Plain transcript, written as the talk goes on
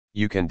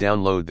You can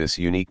download this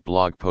unique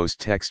blog post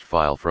text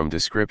file from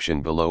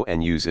description below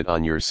and use it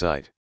on your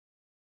site.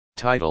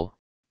 Title: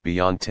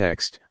 Beyond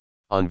Text,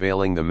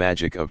 Unveiling the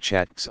Magic of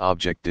Chat's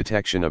Object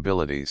Detection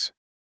Abilities.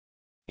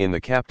 In the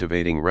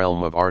captivating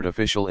realm of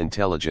artificial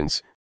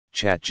intelligence,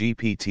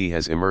 ChatGPT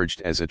has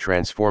emerged as a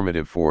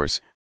transformative force,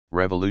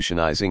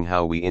 revolutionizing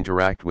how we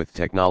interact with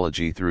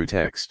technology through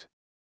text.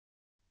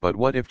 But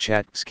what if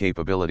Chat's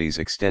capabilities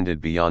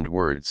extended beyond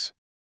words?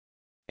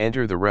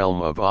 Enter the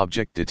realm of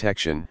object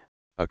detection,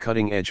 a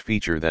cutting-edge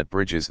feature that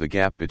bridges the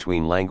gap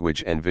between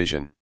language and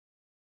vision.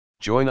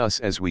 Join us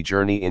as we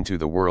journey into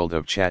the world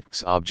of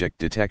Chat's object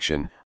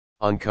detection,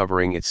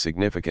 uncovering its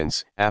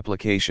significance,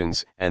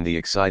 applications, and the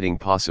exciting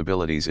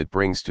possibilities it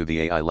brings to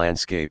the AI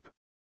landscape.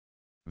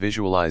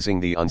 Visualizing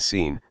the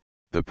unseen,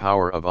 the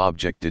power of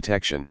object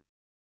detection.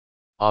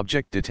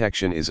 Object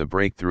detection is a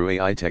breakthrough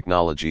AI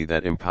technology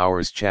that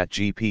empowers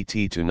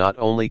ChatGPT to not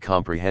only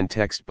comprehend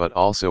text but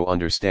also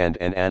understand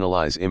and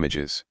analyze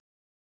images.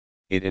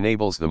 It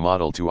enables the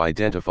model to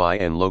identify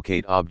and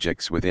locate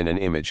objects within an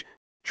image,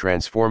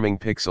 transforming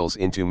pixels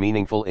into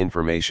meaningful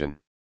information.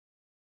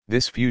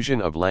 This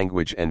fusion of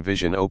language and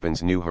vision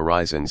opens new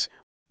horizons,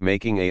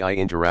 making AI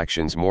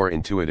interactions more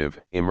intuitive,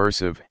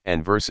 immersive,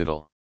 and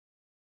versatile.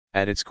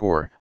 At its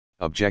core,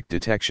 object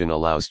detection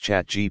allows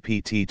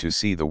ChatGPT to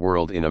see the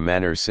world in a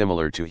manner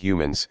similar to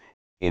humans,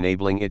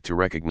 enabling it to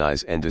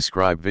recognize and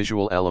describe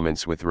visual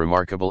elements with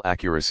remarkable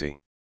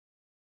accuracy.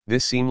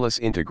 This seamless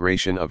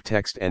integration of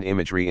text and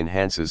imagery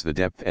enhances the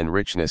depth and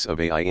richness of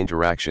AI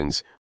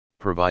interactions,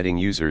 providing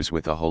users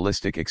with a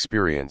holistic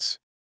experience.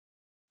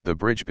 The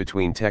bridge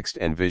between text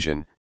and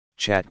vision,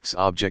 Chat's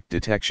object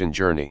detection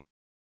journey.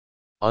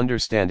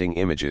 Understanding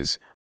images,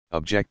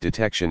 object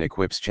detection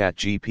equips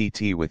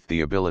ChatGPT with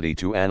the ability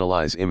to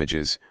analyze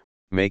images,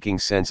 making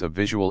sense of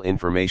visual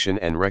information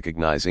and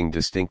recognizing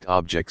distinct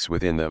objects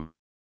within them.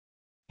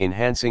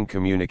 Enhancing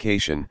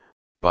communication,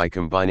 by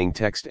combining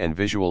text and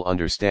visual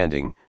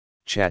understanding,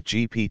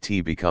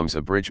 ChatGPT becomes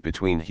a bridge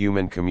between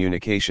human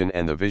communication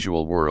and the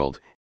visual world,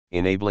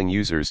 enabling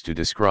users to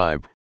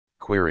describe,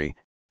 query,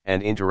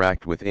 and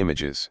interact with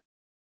images.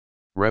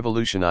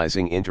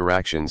 Revolutionizing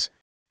interactions,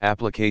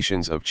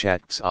 applications of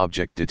Chat's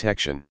object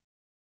detection.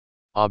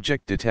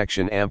 Object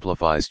detection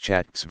amplifies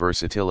Chat's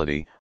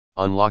versatility,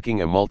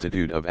 unlocking a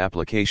multitude of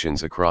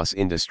applications across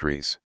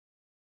industries.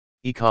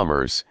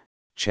 E-commerce,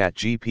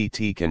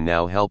 ChatGPT can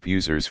now help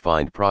users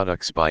find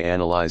products by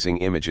analyzing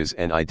images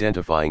and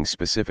identifying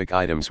specific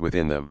items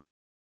within them.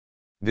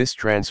 This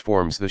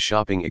transforms the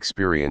shopping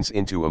experience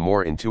into a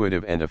more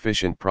intuitive and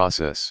efficient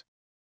process.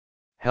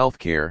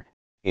 Healthcare,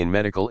 in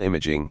medical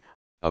imaging,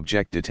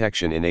 object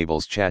detection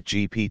enables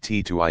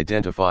ChatGPT to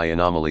identify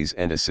anomalies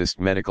and assist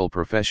medical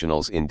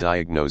professionals in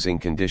diagnosing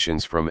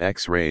conditions from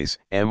X-rays,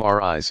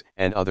 MRIs,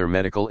 and other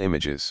medical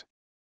images.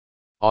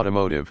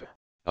 Automotive,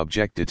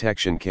 object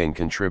detection can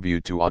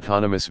contribute to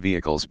autonomous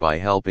vehicles by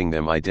helping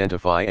them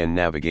identify and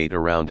navigate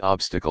around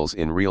obstacles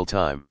in real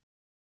time.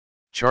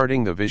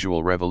 Charting the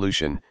visual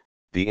revolution,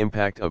 the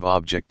impact of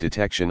object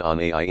detection on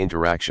AI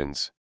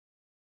interactions.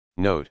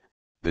 Note: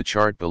 the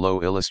chart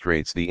below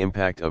illustrates the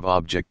impact of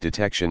object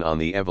detection on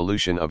the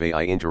evolution of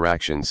AI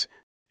interactions,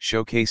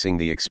 showcasing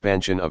the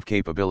expansion of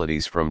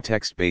capabilities from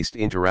text-based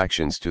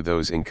interactions to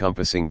those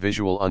encompassing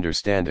visual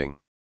understanding.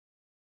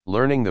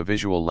 Learning the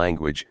visual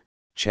language,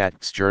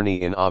 Chat's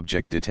journey in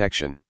object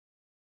detection.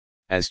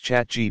 As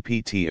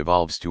ChatGPT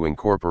evolves to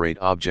incorporate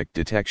object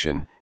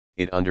detection,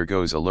 it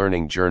undergoes a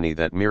learning journey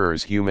that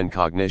mirrors human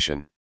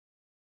cognition.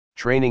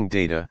 Training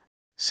data,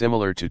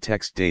 similar to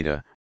text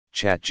data,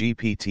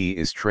 ChatGPT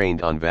is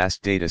trained on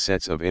vast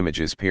datasets of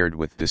images paired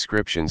with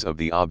descriptions of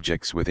the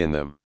objects within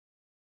them.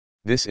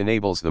 This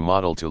enables the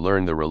model to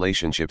learn the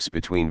relationships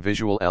between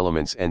visual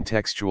elements and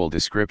textual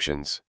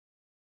descriptions.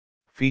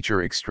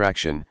 Feature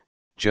extraction,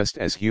 just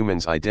as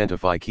humans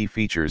identify key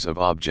features of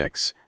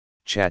objects,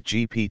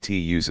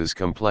 ChatGPT uses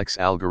complex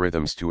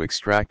algorithms to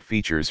extract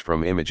features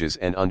from images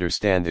and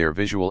understand their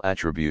visual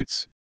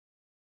attributes.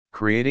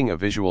 Creating a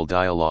visual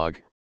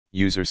dialogue,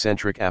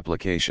 user-centric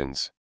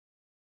applications.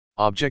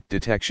 Object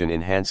detection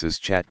enhances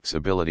Chat's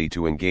ability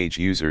to engage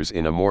users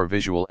in a more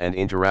visual and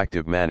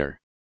interactive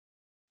manner.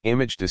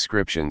 Image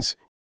descriptions,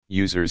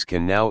 users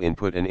can now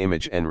input an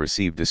image and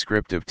receive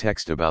descriptive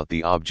text about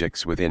the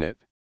objects within it.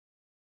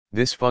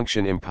 This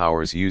function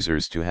empowers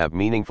users to have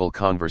meaningful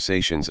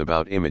conversations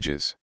about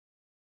images.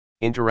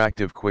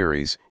 Interactive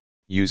queries,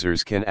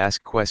 users can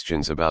ask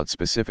questions about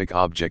specific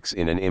objects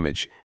in an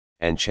image,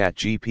 and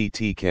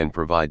ChatGPT can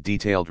provide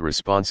detailed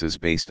responses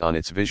based on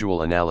its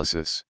visual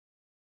analysis.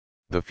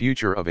 The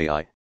future of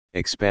AI,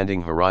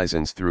 expanding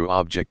horizons through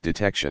object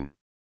detection.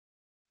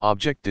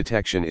 Object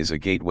detection is a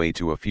gateway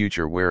to a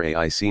future where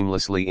AI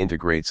seamlessly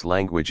integrates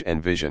language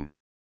and vision.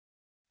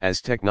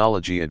 As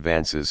technology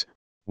advances,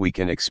 we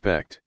can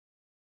expect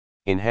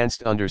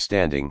enhanced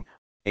understanding.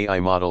 AI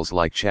models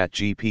like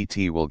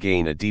ChatGPT will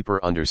gain a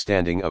deeper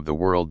understanding of the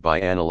world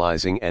by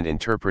analyzing and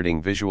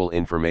interpreting visual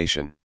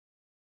information.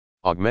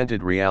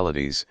 Augmented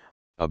realities,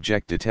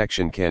 object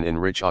detection can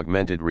enrich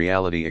augmented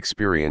reality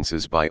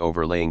experiences by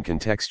overlaying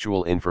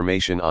contextual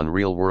information on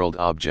real-world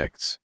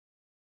objects.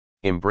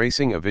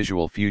 Embracing a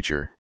visual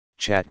future,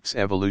 chat's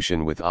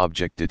evolution with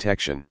object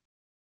detection.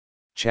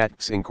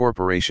 Chat's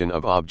incorporation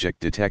of object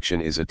detection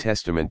is a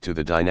testament to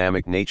the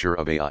dynamic nature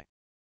of AI.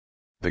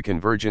 The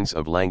convergence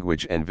of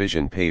language and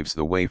vision paves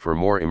the way for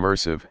more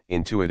immersive,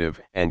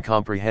 intuitive, and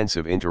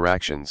comprehensive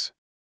interactions.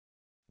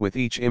 With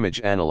each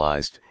image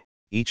analyzed,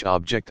 each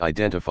object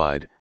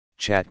identified,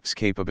 chat's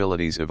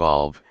capabilities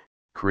evolve,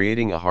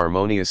 creating a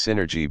harmonious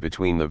synergy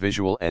between the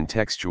visual and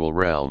textual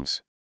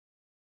realms.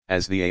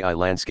 As the AI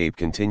landscape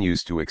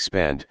continues to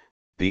expand,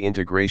 the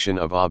integration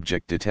of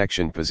object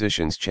detection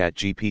positions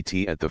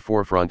ChatGPT at the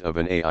forefront of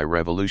an AI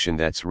revolution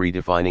that's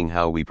redefining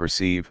how we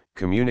perceive,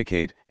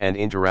 communicate, and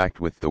interact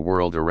with the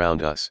world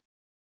around us.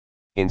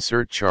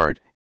 Insert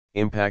chart,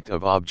 impact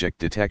of object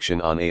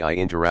detection on AI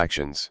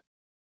interactions.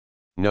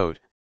 Note,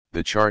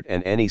 the chart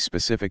and any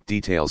specific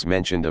details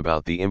mentioned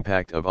about the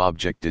impact of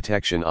object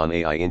detection on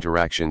AI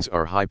interactions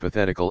are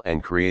hypothetical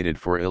and created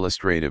for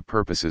illustrative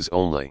purposes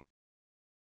only.